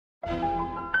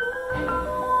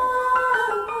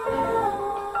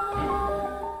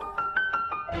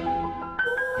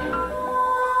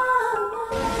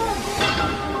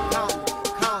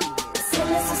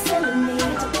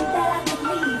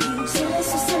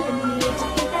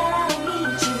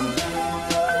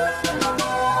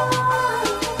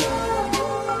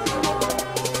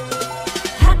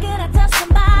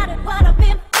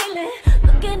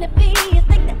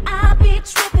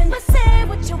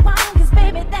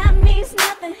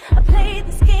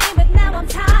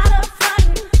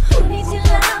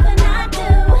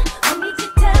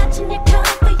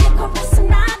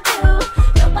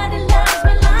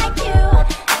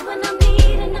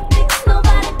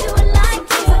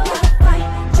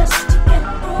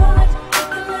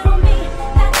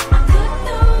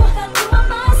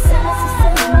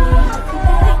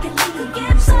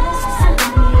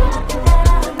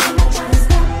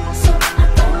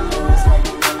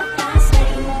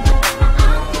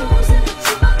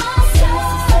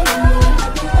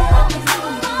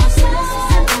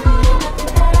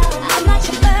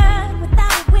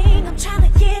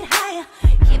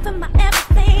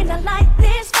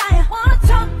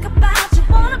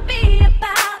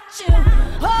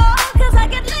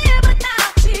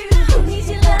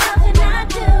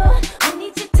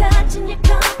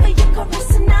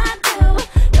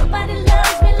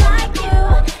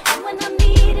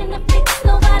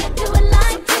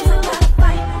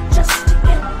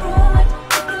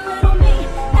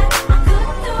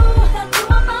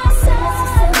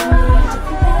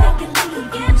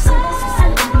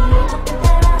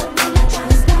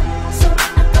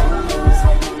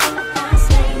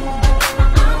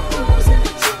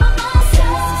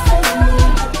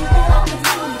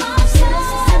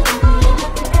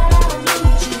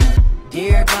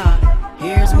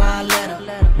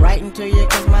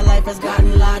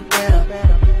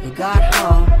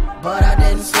but I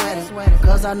didn't sweat it,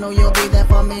 cause I know you'll be there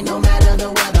for me no matter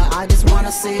the weather. I just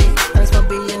wanna say thanks for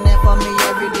being there for me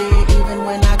every day, even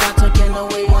when I got taken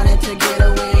away, wanted to get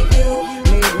away. You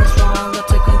made me stronger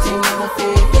to continue the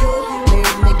faith. You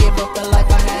made me give up the life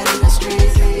I had in the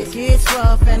streets. It gets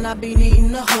rough and I be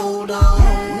needing to hold on.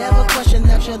 Never question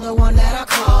that you're the one that I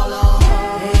call on.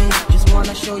 Hey, just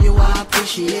wanna show you I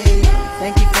appreciate.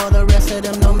 Thank you for the rest of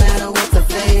them, no matter what the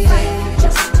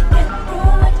fate.